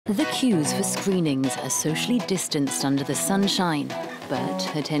The queues for screenings are socially distanced under the sunshine, but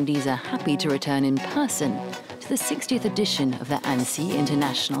attendees are happy to return in person to the 60th edition of the Annecy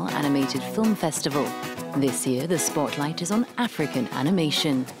International Animated Film Festival. This year, the spotlight is on African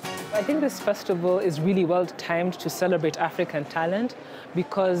animation. I think this festival is really well timed to celebrate African talent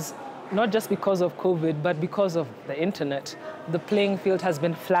because, not just because of COVID, but because of the internet. The playing field has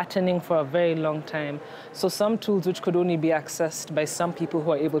been flattening for a very long time. So some tools which could only be accessed by some people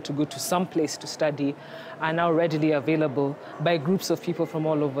who are able to go to some place to study are now readily available by groups of people from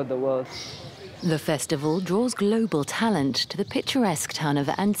all over the world. The festival draws global talent to the picturesque town of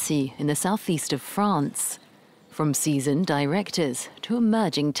Annecy in the southeast of France. From seasoned directors to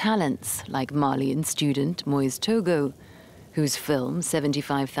emerging talents like Malian student Moise Togo, whose film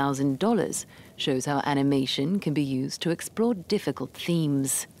 $75,000 shows how animation can be used to explore difficult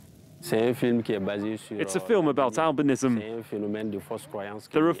themes. It's a film about albinism.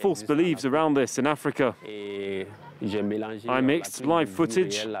 There are false beliefs around this in Africa. I mixed live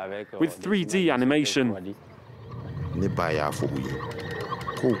footage with 3D animation.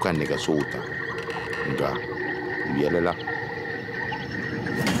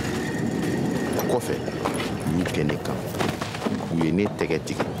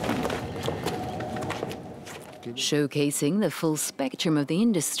 Showcasing the full spectrum of the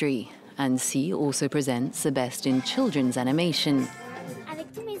industry, Annecy also presents the best in children's animation.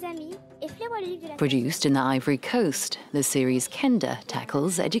 Produced in the Ivory Coast, the series Kenda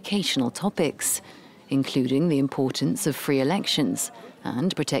tackles educational topics, including the importance of free elections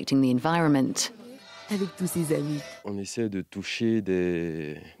and protecting the environment.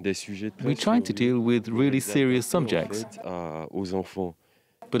 We try to deal with really serious subjects,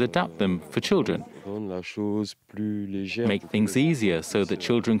 but adapt them for children. Make things easier so that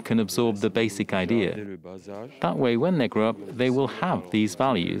children can absorb the basic idea. That way, when they grow up, they will have these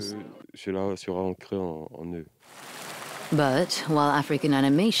values. But while African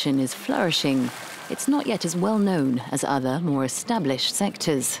animation is flourishing, it's not yet as well known as other, more established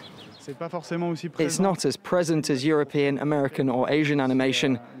sectors. It's not as present as European, American or Asian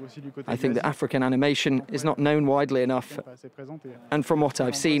animation. I think that African animation is not known widely enough. And from what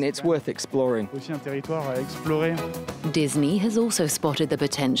I've seen, it's worth exploring. Disney has also spotted the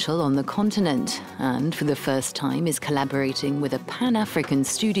potential on the continent and for the first time is collaborating with a Pan-African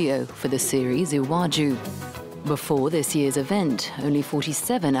studio for the series Iwaju. Before this year's event, only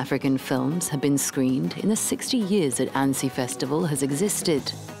 47 African films have been screened in the 60 years that Annecy Festival has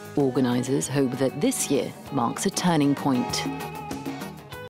existed. Organisers hope that this year marks a turning point.